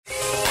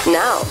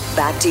Now,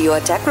 back to your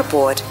Tech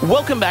Report.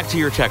 Welcome back to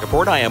Your Tech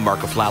Report. I am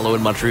Marco Flallo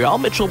in Montreal,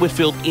 Mitchell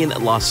Whitfield in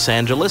Los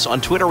Angeles.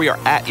 On Twitter, we are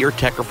at Your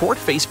Tech Report,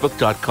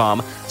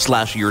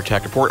 Facebook.com/Your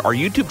Tech Report. Our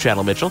YouTube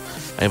channel, Mitchell,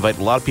 I invite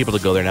a lot of people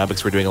to go there now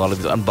because we're doing a lot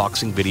of these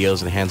unboxing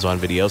videos and hands-on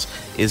videos,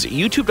 is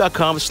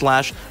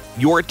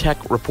youtube.com/Your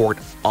Tech Report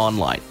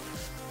online.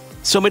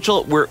 So,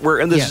 Mitchell, we're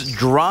in this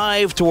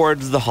drive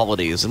towards the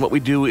holidays, and what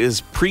we do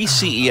is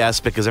pre-CES,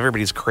 because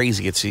everybody's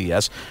crazy at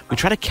CES, we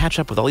try to catch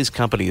up with all these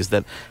companies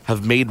that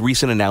have made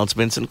recent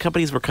announcements, and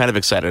companies we're kind of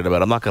excited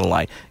about. I'm not going to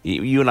lie.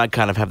 You and I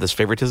kind of have this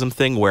favoritism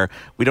thing where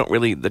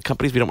the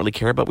companies we don't really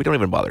care about, we don't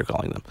even bother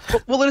calling them.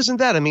 Well, it isn't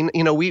that. I mean,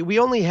 we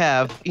only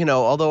have,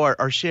 although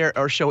our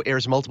show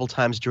airs multiple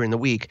times during the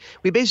week,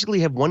 we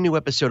basically have one new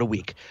episode a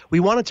week. We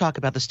want to talk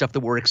about the stuff that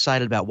we're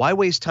excited about. Why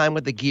waste time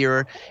with the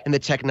gear and the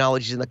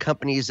technologies and the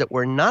companies that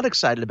we're not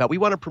excited about? We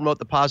want to promote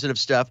the positive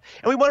stuff,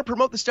 and we want to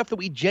promote the stuff that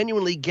we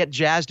genuinely get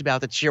jazzed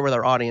about that share with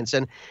our audience.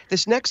 And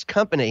this next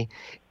company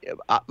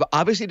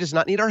obviously does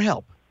not need our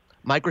help.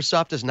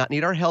 Microsoft does not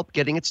need our help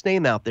getting its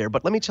name out there.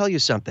 But let me tell you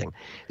something.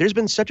 There's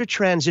been such a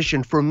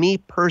transition for me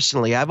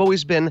personally. I've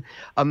always been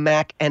a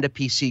Mac and a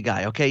PC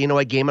guy, okay?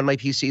 I game on my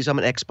PCs. I'm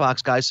an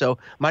Xbox guy, so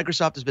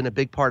Microsoft has been a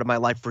big part of my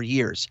life for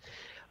years.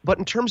 But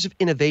in terms of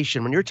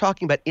innovation, when you're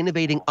talking about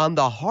innovating on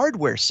the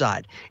hardware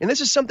side, and this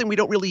is something we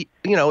don't really,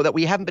 that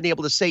we haven't been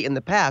able to say in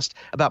the past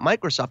about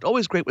Microsoft,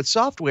 always great with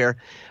software,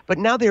 but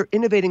now they're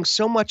innovating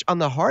so much on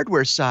the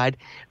hardware side,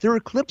 they're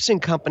eclipsing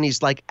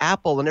companies like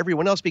Apple and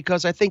everyone else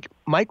because I think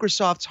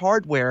Microsoft's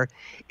hardware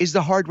is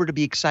the hardware to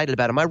be excited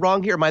about. Am I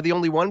wrong here? Am I the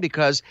only one?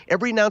 Because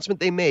every announcement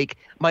they make,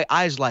 my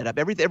eyes light up.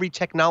 Every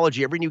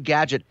technology, every new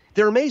gadget,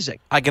 they're amazing.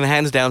 I can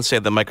hands down say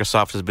that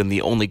Microsoft has been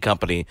the only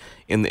company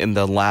in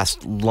the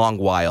last long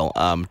while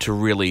to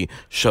really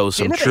show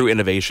some true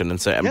innovation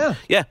and say,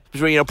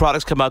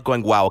 products come out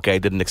going, wow, okay, I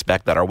didn't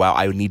expect that, or wow,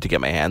 I need to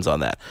get my hands on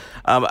that.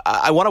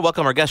 I want to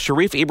welcome our guest,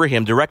 Sharif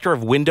Ibrahim, Director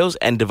of Windows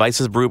and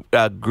Devices Group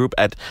at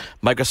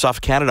Microsoft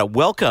Canada.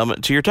 Welcome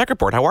to Your Tech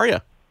Report. How are you?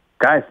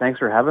 Guys, thanks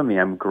for having me.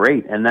 I'm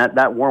great. And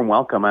that warm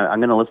welcome, I'm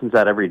going to listen to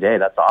that every day.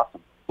 That's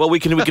awesome. Well, we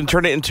can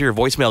turn it into your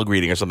voicemail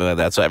greeting or something like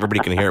that so everybody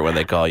can hear it when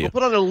they call you. We'll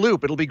put on a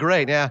loop. It'll be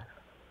great, yeah.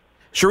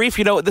 Sharif,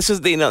 this is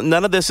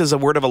none of this is a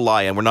word of a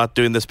lie, and we're not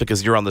doing this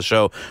because you're on the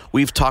show.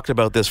 We've talked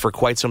about this for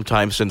quite some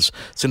time since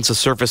the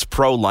Surface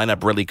Pro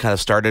lineup really kind of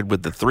started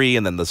with the 3,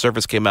 and then the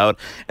Surface came out,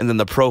 and then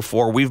the Pro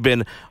 4. We've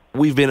been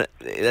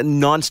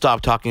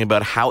nonstop talking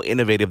about how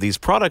innovative these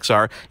products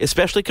are,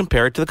 especially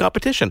compared to the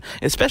competition,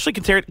 especially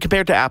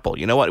compared to Apple.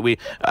 You know what?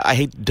 I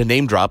hate to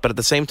name drop, but at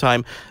the same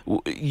time,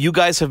 you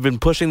guys have been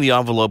pushing the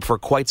envelope for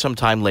quite some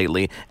time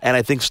lately, and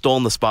I think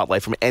stolen the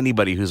spotlight from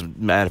anybody who's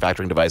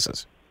manufacturing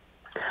devices.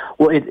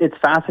 Well, it's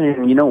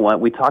fascinating. You know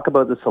what? We talk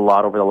about this a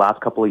lot over the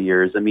last couple of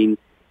years. I mean,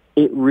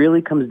 it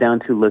really comes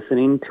down to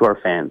listening to our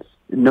fans.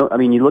 You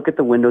look at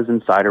the Windows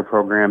Insider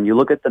program, you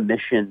look at the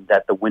mission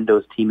that the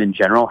Windows team in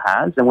general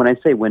has. And when I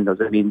say Windows,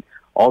 I mean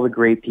all the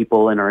great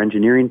people in our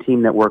engineering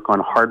team that work on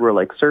hardware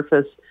like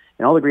Surface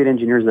and all the great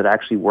engineers that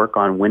actually work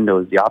on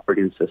Windows, the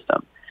operating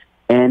system.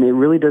 And it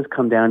really does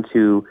come down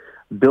to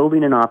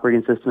building an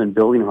operating system and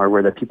building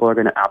hardware that people are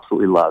going to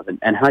absolutely love.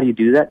 And how do you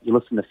do that? You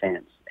listen to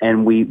fans.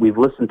 And we've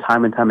listened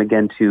time and time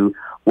again to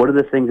what are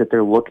the things that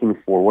they're looking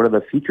for, what are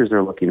the features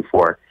they're looking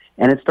for.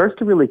 And it starts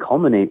to really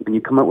culminate when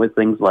you come up with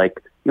things like,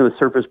 the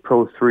Surface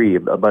Pro 3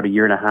 about a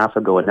year and a half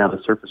ago, and now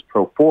the Surface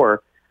Pro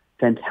 4,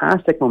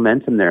 fantastic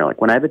momentum there. Like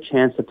when I have a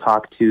chance to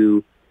talk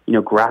to,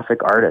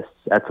 graphic artists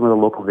at some of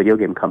the local video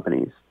game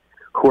companies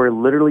who are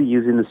literally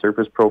using the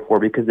Surface Pro 4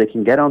 because they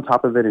can get on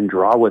top of it and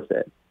draw with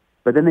it.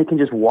 But then they can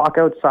just walk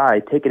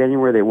outside, take it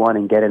anywhere they want,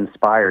 and get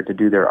inspired to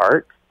do their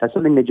art. That's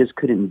something they just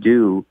couldn't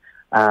do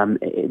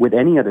with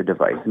any other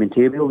device. I mean,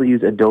 to be able to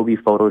use Adobe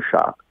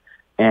Photoshop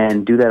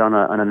and do that on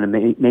an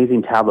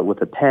amazing tablet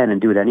with a pen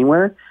and do it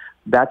anywhere,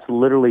 that's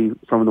literally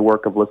from the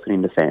work of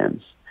listening to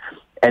fans.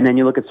 And then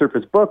you look at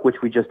Surface Book, which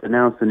we just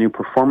announced, the new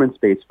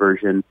performance-based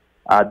version.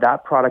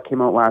 That product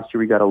came out last year.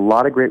 We got a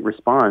lot of great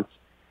response.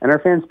 And our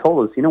fans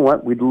told us, you know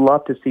what, we'd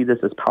love to see this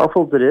as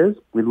powerful as it is.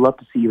 We'd love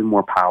to see even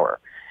more power.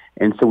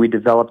 And so we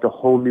developed a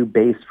whole new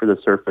base for the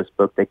Surface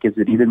Book that gives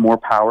it even more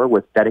power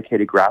with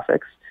dedicated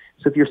graphics.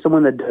 So if you're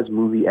someone that does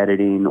movie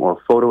editing or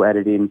photo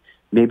editing,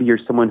 maybe you're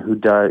someone who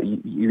does,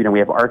 we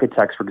have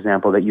architects, for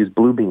example, that use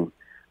Bluebeam,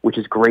 which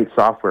is great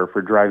software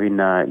for driving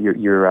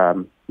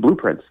your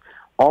blueprints.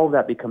 All of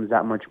that becomes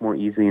that much more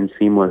easy and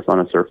seamless on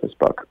a Surface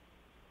Book.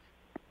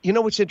 You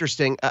know what's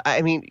interesting?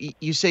 I mean,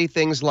 you say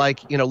things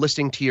like,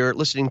 listening to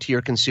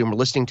your consumer,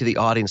 listening to the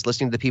audience,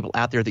 listening to the people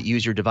out there that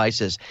use your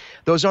devices.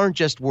 Those aren't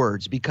just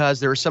words, because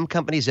there are some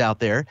companies out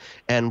there,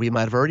 and we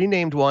might have already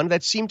named one,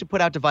 that seem to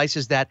put out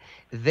devices that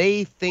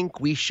they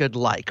think we should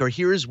like, or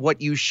here's what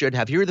you should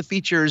have. Here are the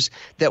features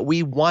that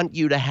we want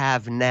you to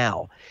have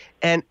now.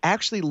 and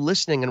actually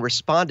listening and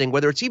responding,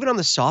 whether it's even on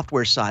the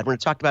software side, when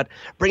it talked about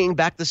bringing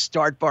back the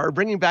start bar,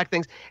 bringing back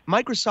things.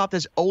 Microsoft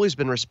has always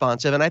been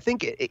responsive, and I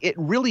think it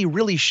really,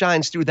 really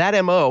shines through that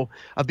MO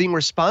of being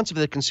responsive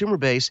to the consumer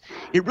base.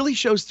 It really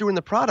shows through in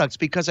the products,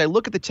 because I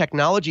look at the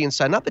technology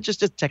inside, not just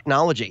the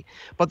technology,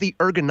 but the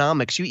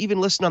ergonomics. You even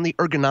listen on the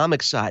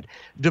ergonomic side,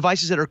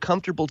 devices that are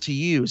comfortable to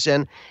use.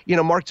 And,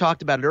 Mark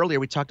talked about it earlier.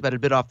 We talked about it a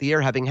bit off the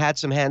air, having had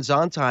some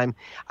hands-on time.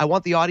 I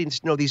want the audience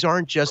to know these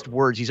aren't just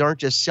words. These aren't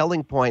just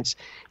selling points.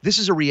 This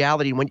is a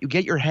reality. When you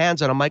get your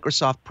hands on a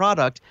Microsoft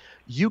product,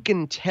 you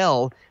can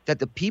tell that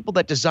the people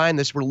that designed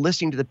this were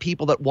listening to the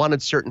people that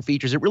wanted certain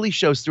features. It really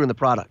shows through in the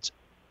products.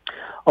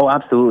 Oh,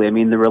 absolutely. I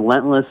mean, the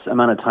relentless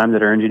amount of time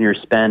that our engineers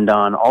spend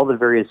on all the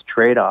various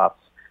trade-offs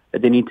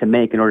that they need to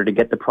make in order to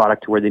get the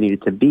product to where they need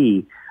it to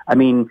be. I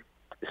mean,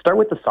 start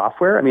with the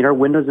software. I mean, our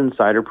Windows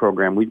Insider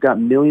program, we've got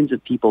millions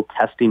of people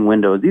testing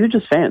Windows. These are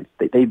just fans.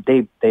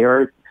 They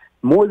are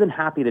more than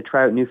happy to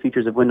try out new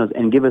features of Windows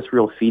and give us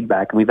real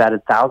feedback. And we've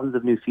added thousands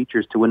of new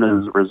features to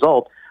Windows as a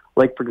result.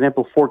 Like, for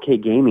example,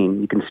 4K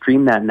gaming. You can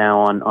stream that now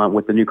on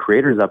with the new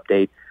Creators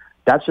Update.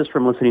 That's just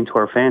from listening to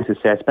our fans who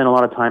say, I spend a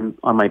lot of time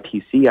on my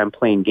PC, I'm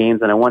playing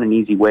games, and I want an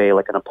easy way,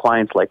 like an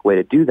appliance-like way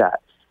to do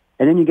that.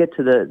 And then you get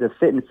to the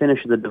fit and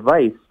finish of the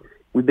device.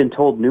 We've been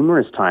told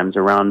numerous times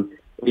around,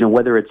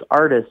 whether it's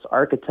artists,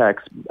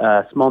 architects,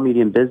 small,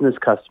 medium business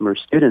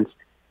customers, students,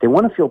 they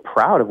want to feel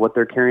proud of what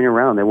they're carrying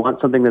around. They want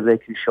something that they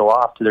can show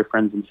off to their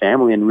friends and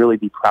family and really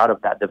be proud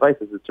of that device,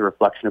 as it's a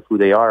reflection of who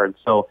they are. And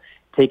so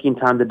taking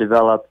time to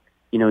develop,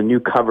 new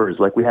covers,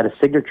 like we had a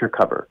signature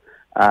cover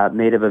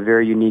made of a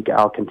very unique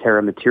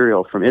Alcantara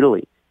material from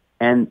Italy.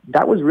 And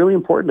that was really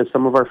important to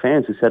some of our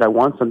fans who said, I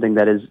want something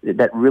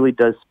that really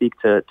does speak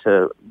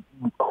to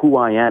who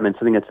I am and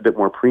something that's a bit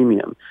more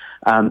premium.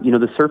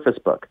 The Surface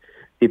Book,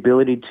 the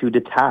ability to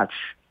detach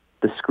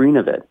the screen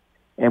of it.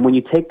 And when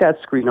you take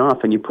that screen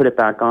off and you put it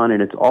back on,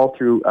 and it's all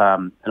through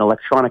an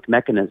electronic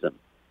mechanism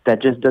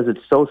that just does it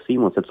so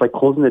seamless. It's like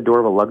closing the door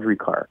of a luxury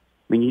car.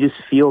 I mean, you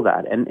just feel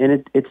that. And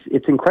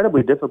it's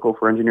incredibly difficult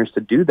for engineers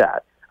to do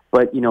that.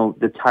 But,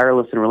 the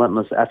tireless and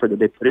relentless effort that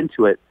they put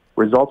into it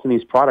results in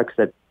these products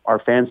that our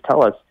fans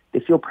tell us they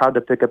feel proud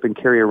to pick up and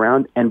carry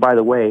around. And by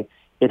the way,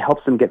 it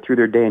helps them get through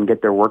their day and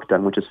get their work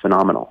done, which is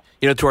phenomenal.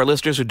 To our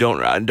listeners who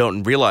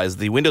don't realize,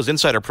 the Windows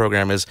Insider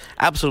program is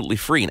absolutely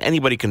free, and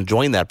anybody can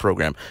join that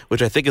program,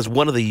 which I think is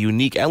one of the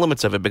unique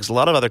elements of it, because a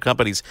lot of other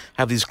companies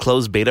have these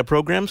closed beta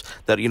programs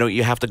that,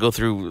 you have to go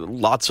through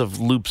lots of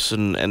loops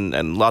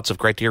and lots of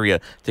criteria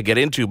to get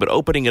into. But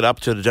opening it up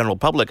to the general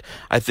public,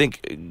 I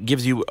think,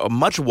 gives you a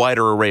much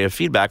wider array of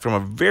feedback from a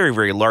very,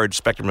 very large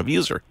spectrum of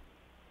user.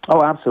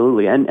 Oh,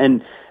 absolutely.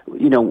 And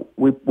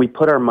we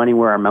put our money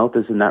where our mouth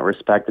is in that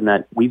respect, and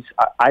that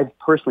I've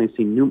personally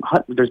seen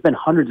there's been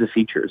hundreds of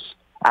features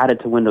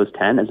added to Windows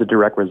 10 as a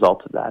direct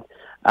result of that.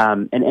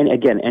 And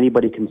again,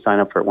 anybody can sign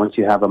up for it. Once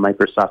you have a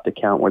Microsoft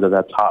account, whether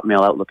that's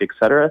Hotmail, Outlook,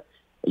 etc.,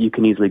 you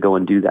can easily go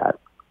and do that.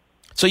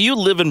 So you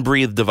live and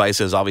breathe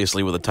devices,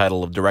 obviously, with the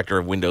title of Director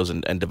of Windows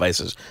and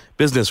Devices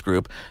Business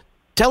Group.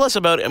 Tell us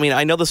about,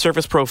 I know the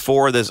Surface Pro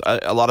 4, there's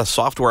a lot of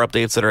software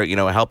updates that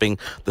are, helping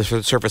the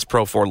Surface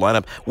Pro 4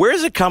 lineup. Where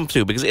has it come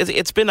to? Because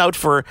it's been out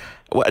for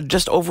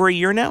just over a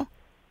year now?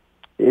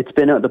 It's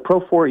been the Pro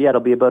 4,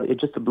 it'll be about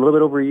just a little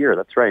bit over a year,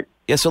 that's right.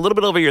 Yes, a little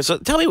bit over a year. So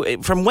tell me,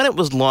 from when it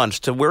was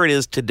launched to where it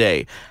is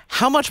today,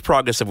 how much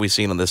progress have we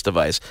seen on this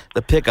device?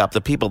 The pickup,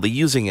 the people, the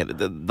using it,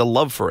 the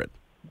love for it?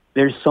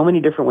 There's so many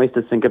different ways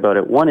to think about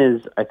it. One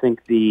is, I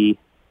think, the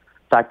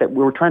fact that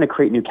we're trying to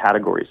create new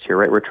categories here,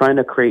 right? We're trying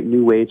to create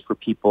new ways for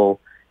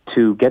people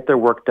to get their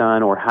work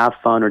done or have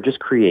fun or just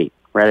create,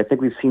 right? I think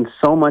we've seen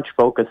so much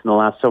focus in the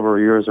last several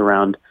years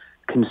around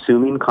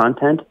consuming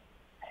content.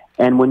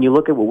 And when you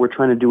look at what we're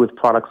trying to do with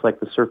products like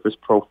the Surface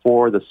Pro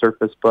 4, the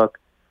Surface Book,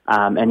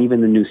 and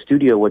even the new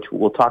Studio, which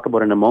we'll talk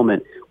about in a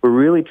moment, we're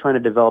really trying to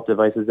develop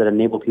devices that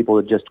enable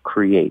people to just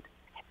create.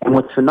 And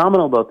what's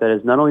phenomenal about that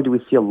is not only do we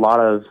see a lot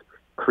of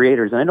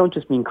creators, and I don't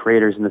just mean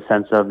creators in the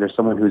sense of there's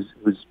someone who's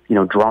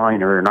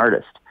drawing or an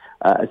artist,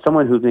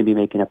 someone who's maybe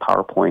making a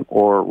PowerPoint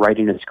or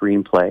writing a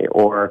screenplay,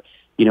 or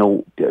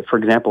for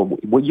example,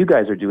 what you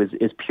guys are doing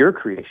is pure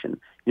creation.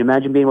 You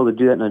imagine being able to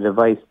do that in a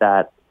device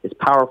that is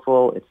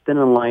powerful, it's thin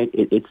and light,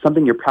 it's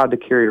something you're proud to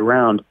carry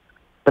around,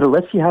 but it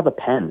lets you have a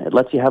pen, it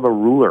lets you have a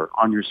ruler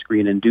on your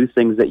screen and do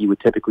things that you would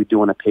typically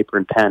do on a paper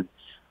and pen.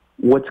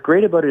 What's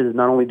great about it is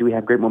not only do we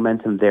have great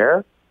momentum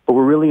there, but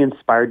we're really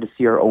inspired to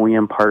see our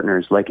OEM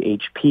partners like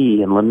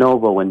HP and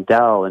Lenovo and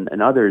Dell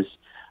and others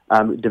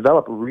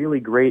develop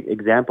really great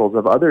examples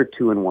of other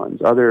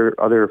two-in-ones,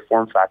 other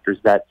form factors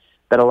that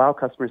allow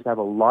customers to have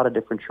a lot of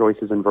different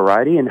choices and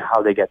variety in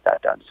how they get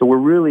that done. So we're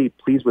really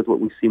pleased with what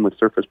we've seen with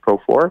Surface Pro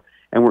 4,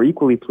 and we're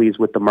equally pleased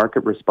with the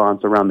market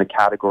response around the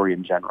category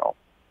in general.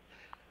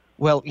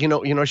 Well,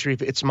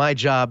 Sharif, it's my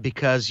job,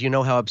 because you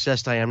know how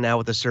obsessed I am now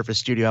with the Surface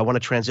Studio. I want to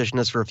transition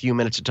us for a few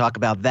minutes to talk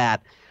about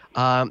that.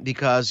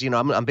 because,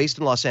 I'm based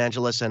in Los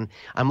Angeles, and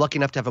I'm lucky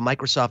enough to have a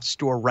Microsoft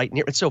store right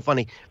near. It's so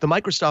funny. The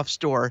Microsoft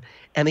store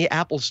and the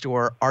Apple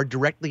store are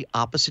directly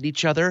opposite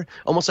each other,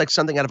 almost like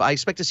something out of. I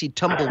expect to see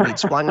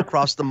tumbleweeds flying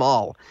across the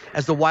mall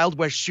as the Wild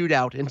West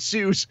shootout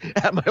ensues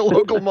at my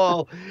local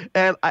mall.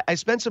 And I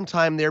spent some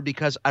time there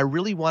because I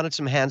really wanted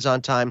some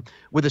hands-on time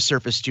with the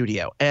Surface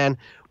Studio. And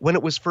when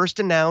it was first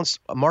announced,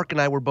 Mark and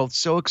I were both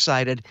so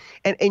excited.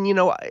 And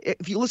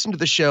if you listen to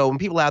the show, and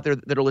people out there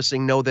that are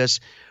listening know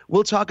this,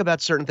 we'll talk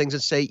about certain things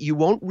and say you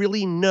won't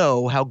really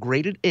know how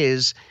great it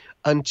is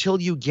until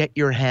you get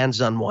your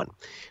hands on one.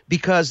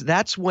 Because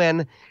that's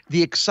when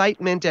the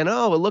excitement and,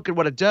 oh, well, look at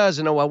what it does,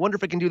 and, oh, I wonder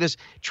if I can do this,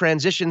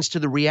 transitions to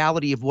the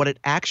reality of what it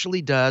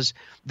actually does,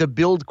 the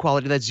build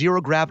quality, that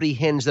zero-gravity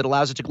hinge that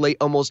allows it to lay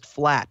almost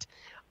flat.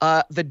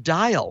 The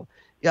dial.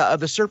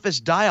 The Surface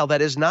Dial,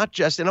 that is not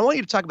just, and I want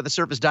you to talk about the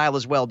Surface Dial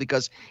as well,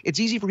 because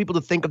it's easy for people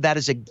to think of that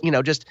as a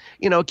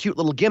cute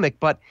little gimmick,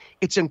 but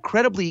it's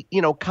incredibly,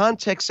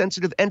 context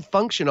sensitive and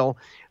functional.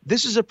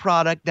 This is a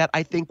product that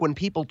I think when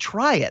people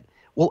try it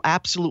will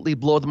absolutely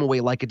blow them away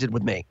like it did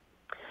with me.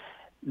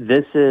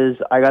 This is,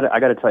 I got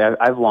to tell you,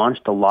 I've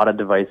launched a lot of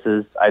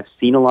devices. I've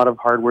seen a lot of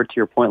hardware, to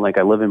your point, like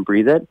I live and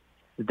breathe it.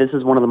 This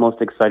is one of the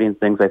most exciting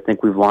things I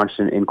think we've launched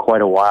in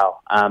quite a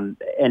while.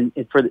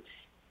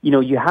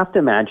 You have to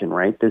imagine,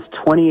 right, this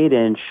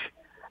 28-inch,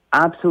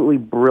 absolutely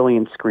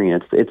brilliant screen.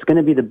 It's going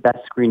to be the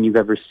best screen you've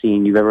ever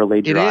seen, you've ever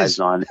laid your eyes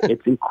on.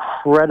 It's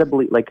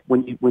incredibly, like,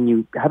 when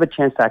you have a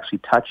chance to actually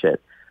touch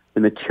it, the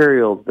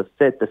materials, the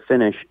fit, the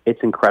finish,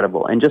 it's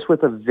incredible. And just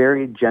with a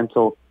very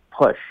gentle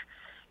push,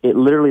 it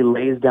literally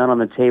lays down on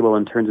the table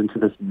and turns into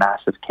this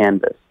massive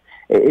canvas.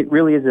 It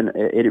really is,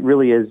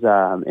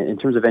 in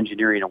terms of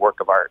engineering, a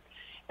work of art.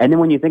 And then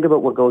when you think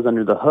about what goes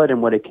under the hood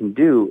and what it can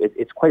do,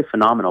 it's quite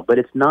phenomenal. But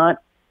it's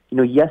not,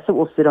 yes, it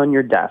will sit on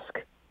your desk,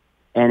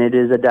 and it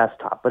is a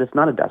desktop, but it's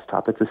not a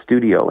desktop. It's a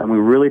studio, and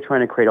we're really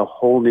trying to create a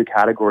whole new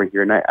category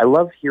here. And I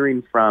love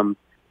hearing from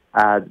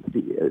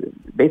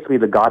basically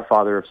the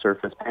godfather of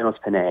Surface, Panos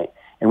Panay,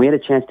 and we had a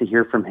chance to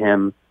hear from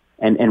him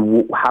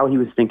and how he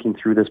was thinking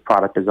through this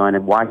product design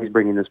and why he's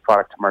bringing this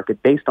product to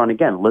market based on,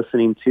 again,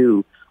 listening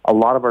to a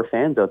lot of our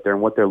fans out there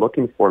and what they're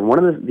looking for. And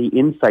one of the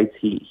insights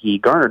he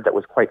garnered that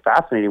was quite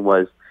fascinating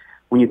was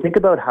when you think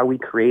about how we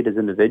create as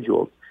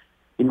individuals,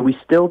 we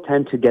still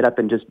tend to get up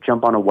and just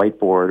jump on a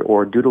whiteboard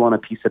or doodle on a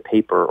piece of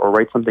paper or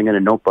write something in a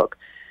notebook.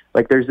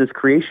 Like there's this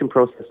creation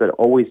process that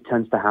always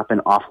tends to happen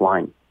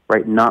offline,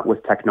 right? Not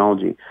with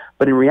technology.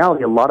 But in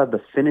reality, a lot of the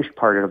finished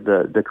part of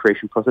the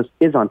creation process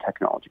is on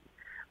technology,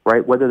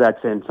 right? Whether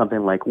that's in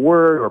something like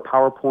Word or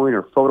PowerPoint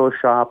or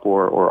Photoshop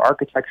or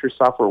architecture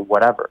software or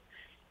whatever.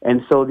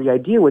 And so the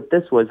idea with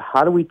this was,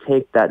 how do we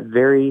take that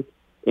very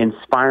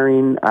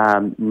inspiring,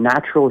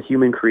 natural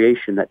human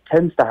creation that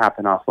tends to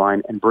happen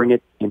offline and bring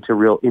it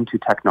into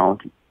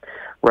technology,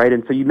 right?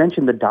 And so you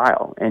mentioned the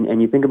dial,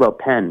 and you think about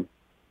pen.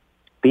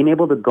 Being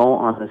able to go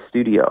on the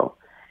studio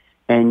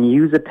and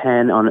use a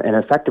pen on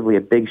effectively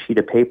a big sheet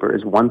of paper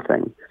is one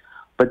thing.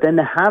 But then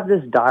to have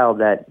this dial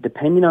that,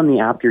 depending on the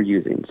app you're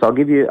using, so I'll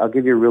give you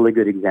a really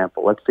good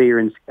example. Let's say you're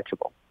in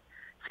Sketchable.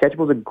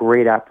 Sketchable is a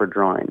great app for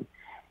drawing.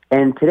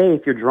 And today,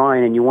 if you're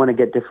drawing and you want to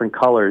get different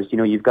colors,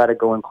 you've got to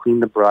go and clean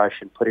the brush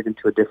and put it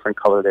into a different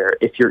color there.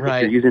 If you're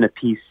using a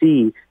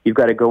PC, you've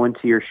got to go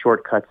into your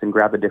shortcuts and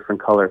grab a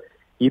different color.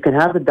 You can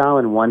have the dial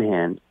in one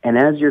hand, and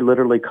as you're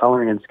literally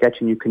coloring and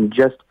sketching, you can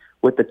just,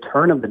 with the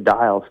turn of the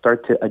dial,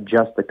 start to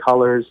adjust the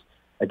colors,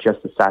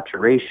 adjust the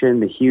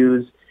saturation, the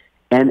hues.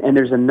 And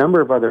there's a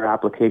number of other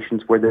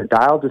applications where the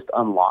dial just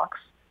unlocks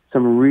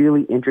some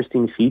really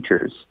interesting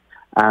features.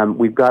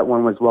 We've got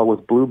one as well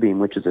with Bluebeam,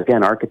 which is,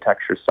 again,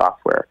 architecture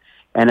software.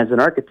 And as an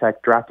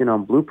architect drafting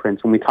on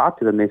blueprints, when we talk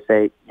to them, they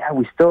say, yeah,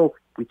 we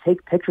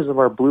take pictures of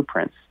our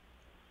blueprints.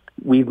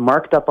 We've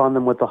marked up on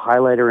them with a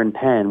highlighter and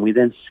pen. We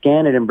then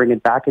scan it and bring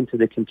it back into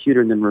the computer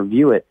and then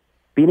review it.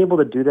 Being able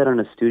to do that on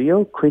a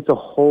studio creates a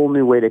whole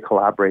new way to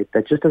collaborate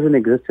that just doesn't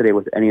exist today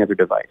with any other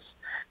device.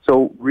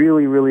 So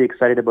really, really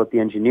excited about the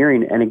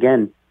engineering. And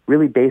again,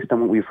 really based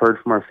on what we've heard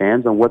from our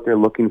fans on what they're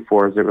looking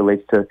for as it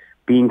relates to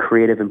being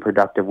creative and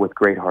productive with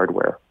great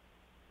hardware.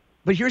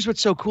 But here's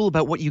what's so cool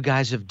about what you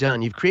guys have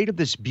done. You've created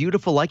this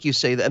beautiful, like you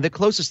say, the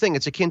closest thing,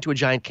 it's akin to a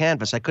giant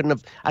canvas. I couldn't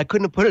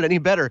have put it any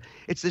better.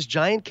 It's this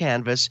giant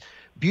canvas,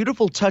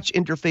 beautiful touch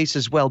interface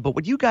as well. But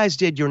what you guys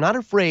did, you're not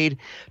afraid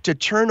to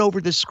turn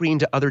over the screen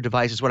to other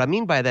devices. What I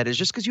mean by that is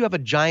just because you have a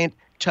giant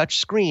touch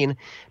screen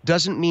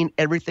doesn't mean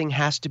everything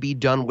has to be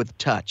done with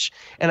touch.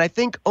 And I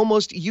think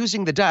almost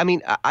using the dial,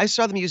 I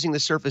saw them using the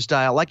Surface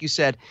Dial. Like you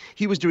said,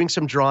 he was doing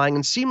some drawing,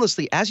 and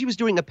seamlessly, as he was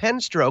doing a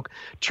pen stroke,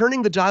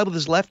 turning the dial with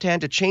his left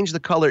hand to change the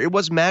color, it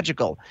was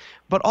magical.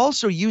 But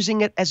also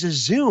using it as a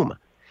zoom.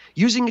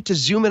 Using it to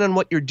zoom in on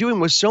what you're doing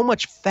was so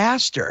much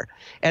faster.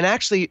 And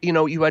actually,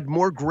 you had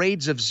more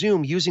grades of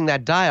zoom using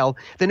that dial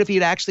than if he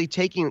had actually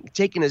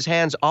taken his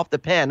hands off the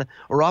pen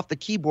or off the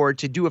keyboard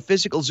to do a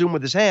physical zoom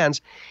with his hands.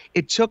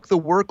 It took the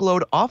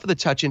workload off of the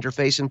touch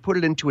interface and put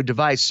it into a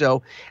device.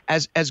 So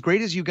as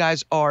great as you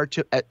guys are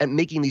at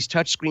making these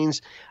touch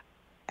screens,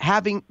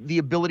 having the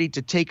ability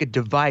to take a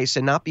device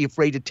and not be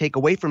afraid to take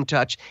away from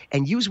touch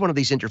and use one of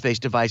these interface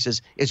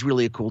devices is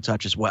really a cool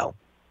touch as well.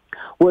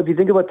 Well, if you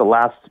think about the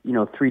last,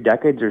 3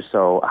 decades or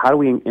so, how do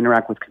we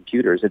interact with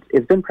computers?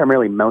 It's been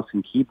primarily mouse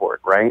and keyboard,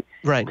 right?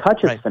 Right.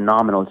 Touch is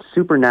phenomenal. It's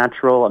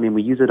supernatural. I mean,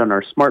 we use it on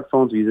our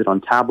smartphones. We use it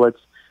on tablets.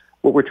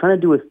 What we're trying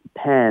to do with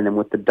pen and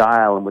with the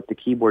dial and with the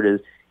keyboard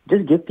is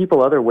just give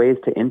people other ways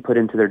to input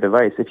into their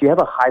device. If you have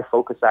a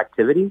high-focus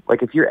activity,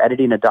 like if you're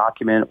editing a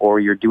document or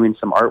you're doing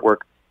some artwork,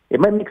 it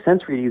might make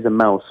sense for you to use a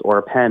mouse or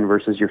a pen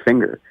versus your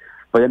finger.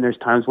 But then there's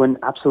times when,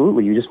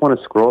 absolutely, you just want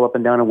to scroll up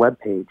and down a web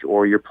page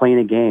or you're playing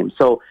a game.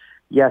 So,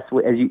 yes,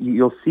 as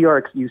you'll see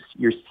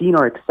you're seeing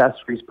our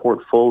accessories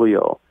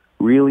portfolio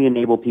really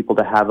enable people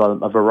to have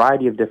a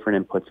variety of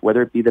different inputs,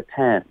 whether it be the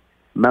pen,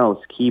 mouse,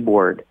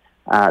 keyboard,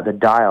 the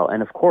dial,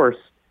 and of course,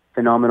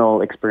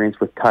 phenomenal experience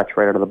with touch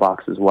right out of the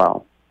box as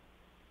well.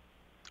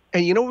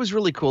 And you know what was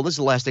really cool? This is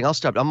the last thing. I'll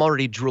stop. I'm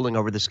already drooling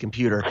over this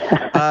computer.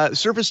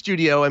 Surface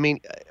Studio, I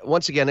mean,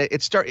 once again,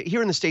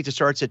 here in the States, it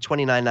starts at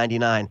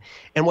 $29.99.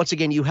 And once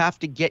again, you have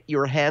to get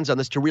your hands on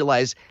this to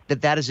realize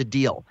that that is a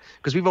deal.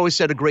 Because we've always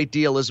said a great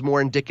deal is more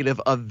indicative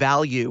of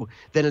value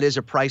than it is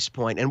a price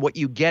point. And what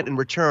you get in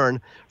return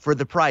for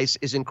the price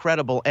is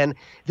incredible. And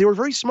they were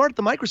very smart at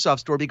the Microsoft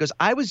Store because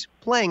I was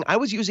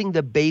using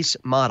the base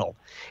model.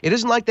 It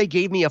isn't like they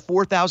gave me a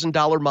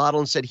 $4,000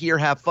 model and said, here,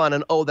 have fun.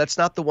 And, oh, that's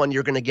not the one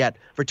you're going to get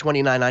for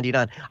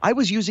 $29.99. I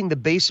was using the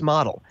base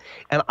model,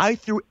 and I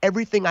threw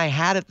everything I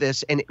had at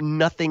this, and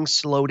nothing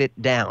slowed it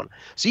down.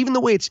 So even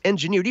the way it's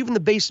engineered, even the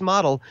base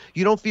model,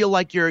 you don't feel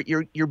like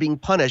you're being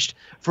punished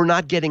for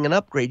not getting an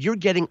upgrade. You're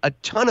getting a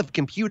ton of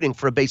computing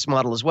for a base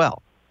model as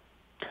well.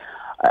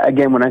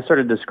 Again, when I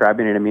started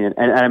describing it, I mean,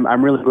 and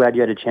I'm really glad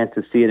you had a chance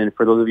to see it. And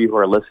for those of you who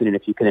are listening,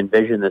 if you can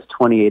envision this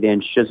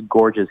 28-inch, just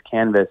gorgeous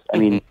canvas, I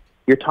mean,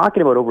 you're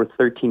talking about over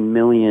 13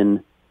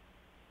 million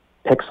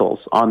pixels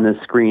on this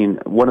screen,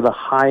 one of the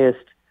highest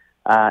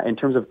in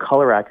terms of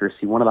color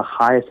accuracy, one of the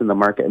highest in the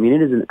market. I mean,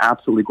 it is an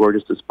absolutely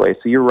gorgeous display.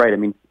 So you're right. I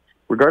mean,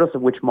 regardless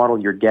of which model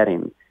you're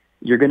getting,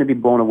 you're going to be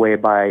blown away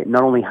by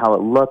not only how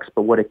it looks,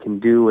 but what it can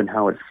do and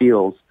how it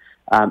feels.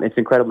 It's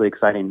incredibly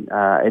exciting.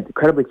 It's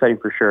incredibly exciting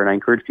for sure. And I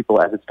encourage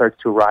people as it starts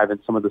to arrive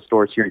in some of the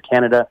stores here in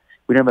Canada.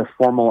 We don't have a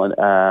formal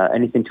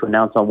anything to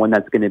announce on when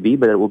that's going to be,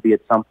 but it will be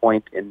at some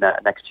point in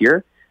next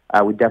year.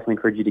 We definitely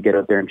encourage you to get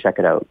out there and check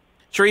it out.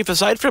 Sharif,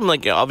 aside from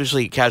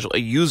obviously casual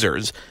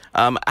users,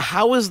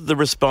 how has the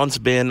response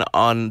been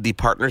on the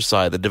partner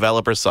side, the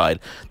developer side,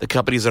 the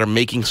companies that are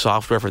making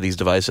software for these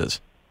devices?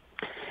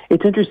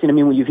 It's interesting. I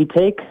mean,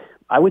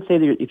 I would say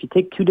that if you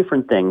take two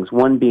different things,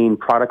 one being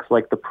products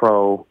like the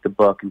Pro, the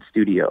Book, and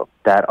Studio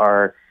that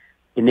are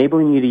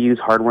enabling you to use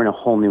hardware in a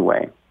whole new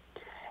way.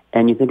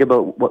 And you think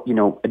about what,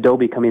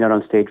 Adobe coming out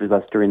on stage with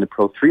us during the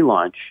Pro 3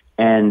 launch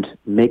and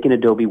making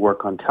Adobe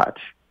work on touch.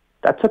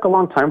 That took a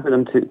long time for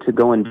them to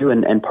go and do,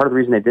 and part of the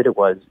reason they did it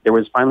was there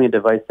was finally a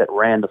device that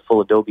ran the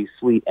full Adobe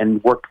suite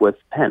and worked with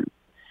pen.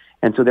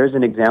 And so there's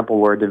an example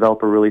where a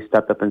developer really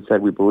stepped up and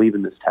said, we believe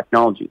in this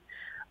technology.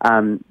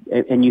 And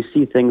you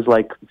see things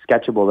like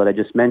Sketchable that I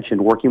just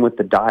mentioned, working with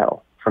the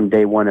dial from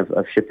day one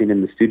of shipping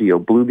in the studio.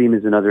 Bluebeam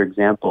is another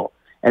example.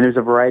 And there's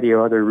a variety of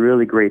other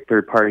really great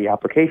third-party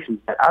applications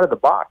that out of the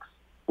box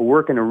will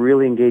work in a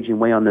really engaging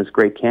way on this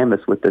great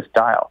canvas with this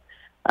dial.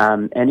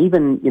 And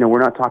even, we're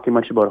not talking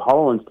much about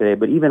HoloLens today,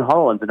 but even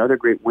HoloLens, another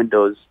great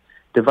Windows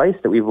device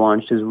that we've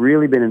launched, has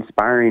really been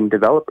inspiring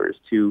developers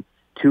to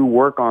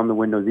work on the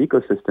Windows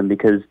ecosystem,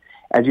 because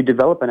as you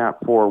develop an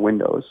app for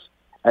Windows,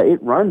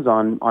 it runs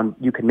on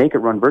you can make it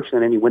run virtually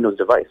on any Windows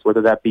device,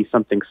 whether that be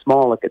something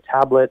small like a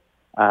tablet,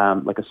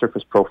 like a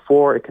Surface Pro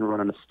 4, it can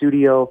run on a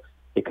Studio,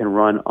 it can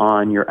run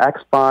on your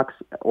Xbox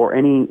or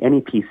any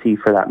PC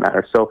for that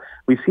matter. So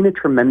we've seen a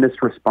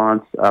tremendous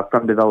response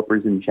from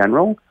developers in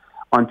general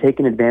on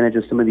taking advantage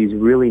of some of these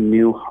really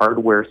new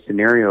hardware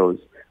scenarios,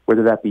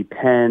 whether that be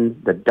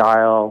pen, the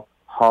dial,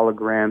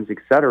 holograms,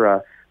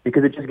 etc.,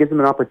 because it just gives them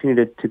an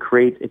opportunity to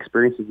create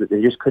experiences that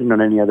they just couldn't on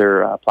any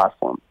other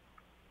platform.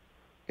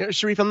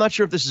 Sharif, I'm not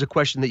sure if this is a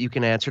question that you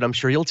can answer, and I'm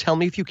sure you'll tell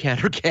me if you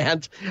can or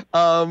can't.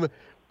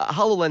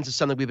 HoloLens is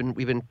something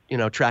we've been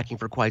tracking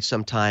for quite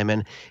some time,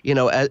 and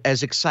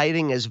as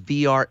exciting as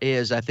VR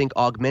is, I think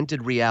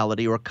augmented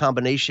reality or a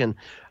combination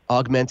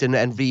augmented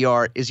and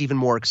VR is even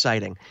more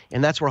exciting,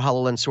 and that's where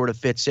HoloLens sort of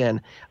fits in.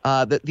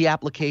 The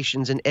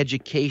applications in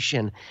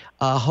education,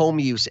 home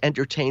use,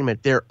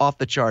 entertainment, they're off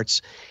the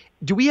charts.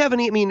 Do we have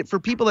any, for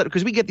people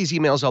because we get these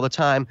emails all the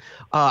time,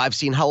 I've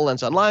seen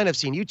HoloLens online, I've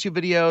seen YouTube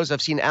videos,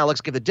 I've seen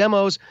Alex give the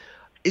demos.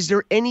 Is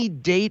there any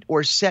date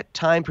or set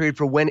time period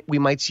for when we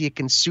might see a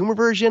consumer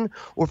version?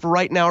 Or for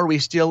right now, are we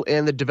still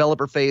in the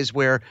developer phase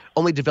where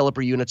only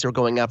developer units are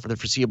going out for the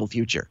foreseeable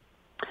future?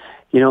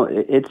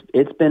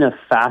 It's been a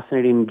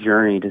fascinating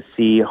journey to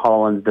see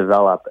HoloLens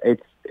develop.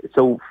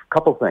 So a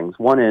couple things.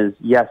 One is,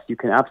 yes, you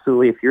can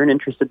absolutely, if you're an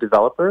interested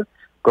developer,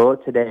 go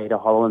out today to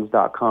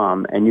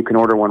HoloLens.com and you can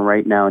order one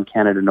right now in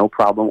Canada, no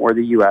problem, or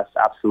the U.S.,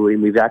 absolutely.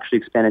 And we've actually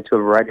expanded to a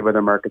variety of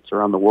other markets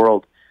around the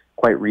world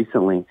quite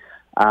recently.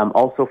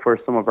 Also, for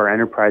some of our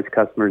enterprise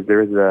customers,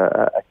 there is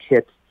a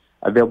kit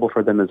available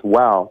for them as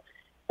well.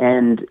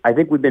 And I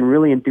think we've been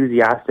really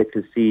enthusiastic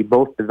to see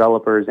both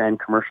developers and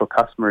commercial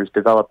customers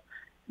develop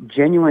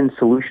genuine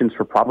solutions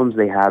for problems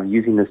they have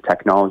using this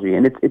technology.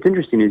 And it's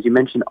interesting, as you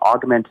mentioned,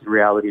 augmented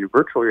reality and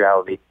virtual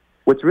reality.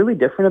 What's really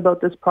different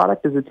about this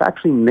product is it's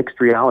actually mixed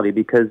reality,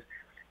 because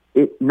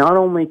it not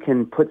only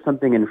can put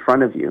something in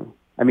front of you.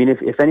 I mean,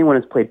 if anyone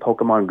has played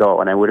Pokemon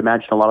Go, and I would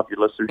imagine a lot of your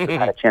listeners have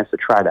had a chance to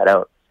try that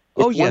out.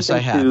 Oh, yes, I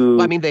have.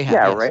 I mean, they have.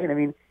 Yeah, yes. Right? I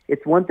mean,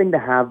 it's one thing to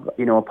have, a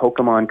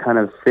Pokemon kind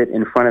of sit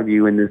in front of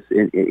you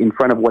in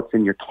front of what's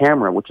in your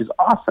camera, which is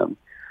awesome.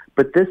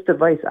 But this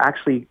device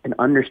actually can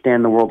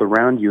understand the world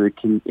around you. It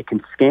can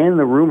scan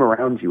the room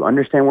around you,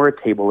 understand where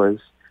a table is,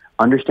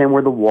 understand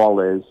where the wall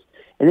is,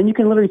 and then you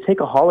can literally take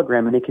a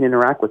hologram and it can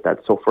interact with that.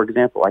 So, for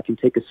example, I can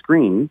take a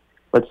screen,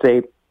 let's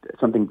say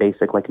something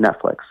basic like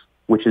Netflix,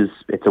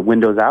 it's a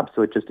Windows app,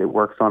 so it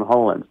works on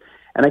HoloLens.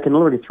 And I can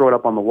literally throw it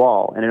up on the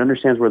wall, and it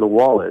understands where the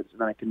wall is,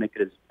 and then I can make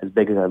it as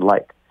big as I'd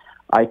like.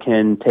 I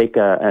can take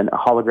a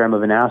hologram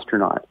of an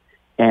astronaut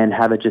and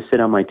have it just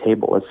sit on my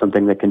table as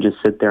something that can just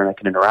sit there and I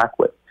can interact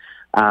with.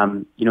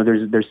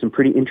 There's some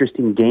pretty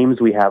interesting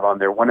games we have on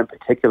there. One in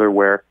particular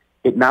where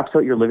it maps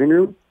out your living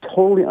room,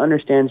 totally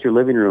understands your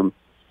living room,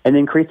 and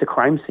then creates a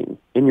crime scene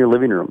in your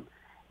living room.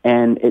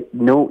 And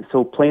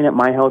so playing at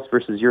my house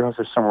versus your house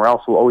or somewhere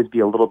else will always be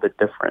a little bit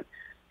different.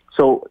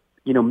 So,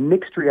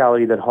 mixed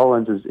reality that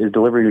HoloLens is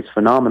delivering is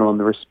phenomenal, and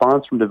the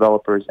response from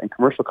developers and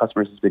commercial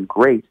customers has been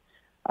great.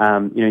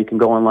 You can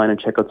go online and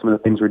check out some of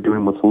the things we're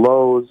doing with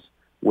Lowe's,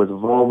 with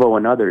Volvo,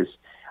 and others.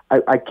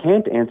 I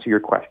can't answer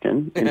your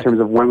question in terms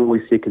of when will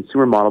we see a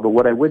consumer model, but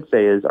what I would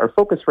say is our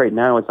focus right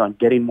now is on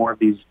getting more of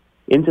these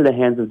into the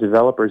hands of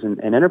developers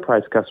and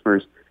enterprise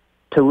customers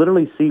to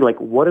literally see,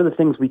 what are the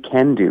things we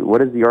can do?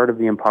 What is the art of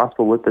the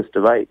impossible with this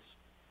device?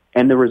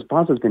 And the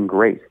response has been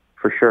great,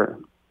 for sure.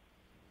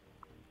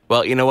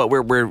 Well, you know what?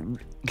 We're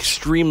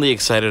extremely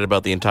excited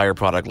about the entire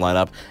product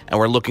lineup, and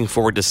we're looking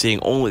forward to seeing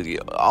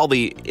all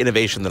the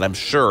innovation that I'm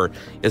sure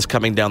is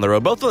coming down the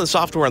road, both on the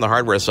software and the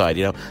hardware side.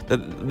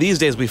 These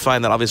days we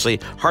find that obviously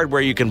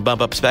hardware you can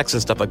bump up specs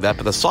and stuff like that,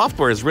 but the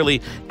software is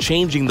really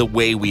changing the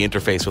way we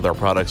interface with our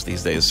products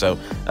these days. So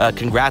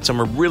congrats, and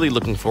we're really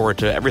looking forward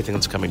to everything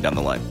that's coming down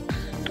the line.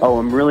 Oh,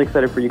 I'm really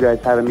excited for you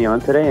guys having me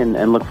on today,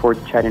 and look forward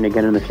to chatting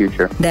again in the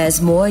future.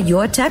 There's more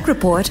Your Tech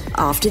Report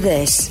after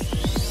this.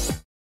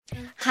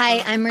 Hi,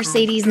 I'm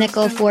Mercedes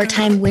Nichol,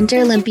 four-time Winter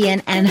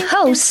Olympian and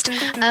host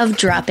of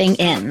Dropping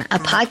In, a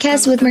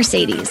podcast with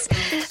Mercedes.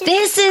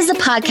 This is a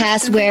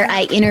podcast where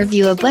I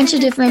interview a bunch of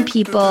different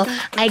people.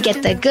 I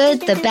get the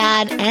good, the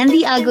bad, and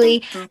the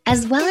ugly,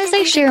 as well as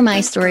I share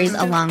my stories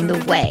along the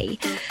way.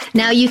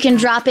 Now you can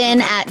drop in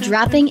at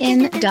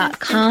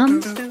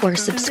droppingin.com or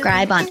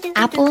subscribe on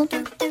Apple,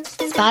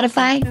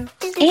 Spotify,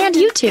 and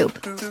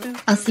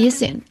YouTube. I'll see you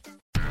soon.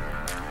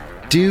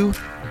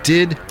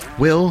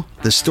 Will,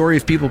 the Story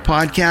of People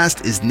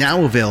podcast is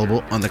now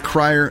available on the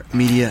Crier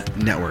Media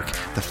Network.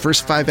 The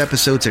first 5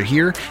 episodes are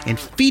here and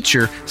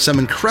feature some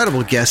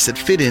incredible guests that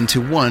fit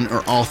into one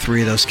or all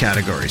 3 of those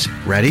categories.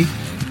 Ready?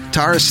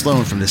 Tara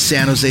Sloan from the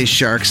San Jose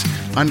Sharks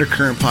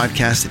Undercurrent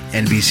podcast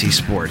at NBC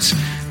Sports.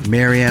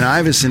 Marianne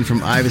Iveson from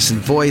Iveson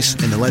Voice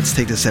and the Let's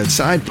Take This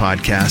Outside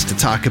podcast to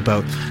talk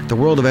about the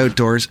world of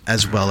outdoors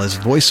as well as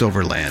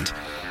voiceover land.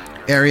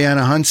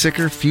 Ariana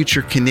Hunsicker,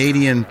 future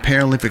Canadian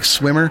Paralympic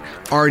swimmer,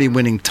 already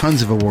winning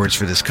tons of awards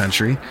for this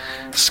country.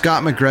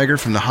 Scott McGregor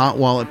from the Hot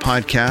Wallet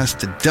podcast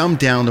to dumb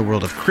down the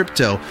world of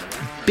crypto,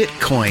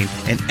 Bitcoin,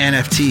 and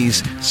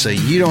NFTs so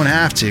you don't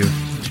have to.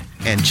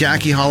 And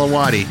Jackie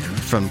Holowati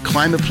from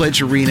Climate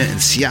Pledge Arena in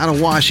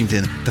Seattle,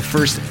 Washington, the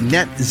first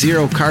net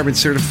zero carbon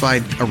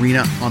certified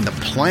arena on the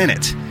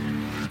planet.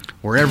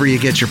 Wherever you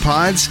get your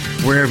pods,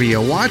 wherever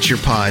you watch your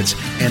pods,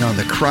 and on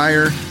the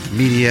Crier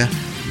Media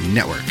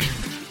Network.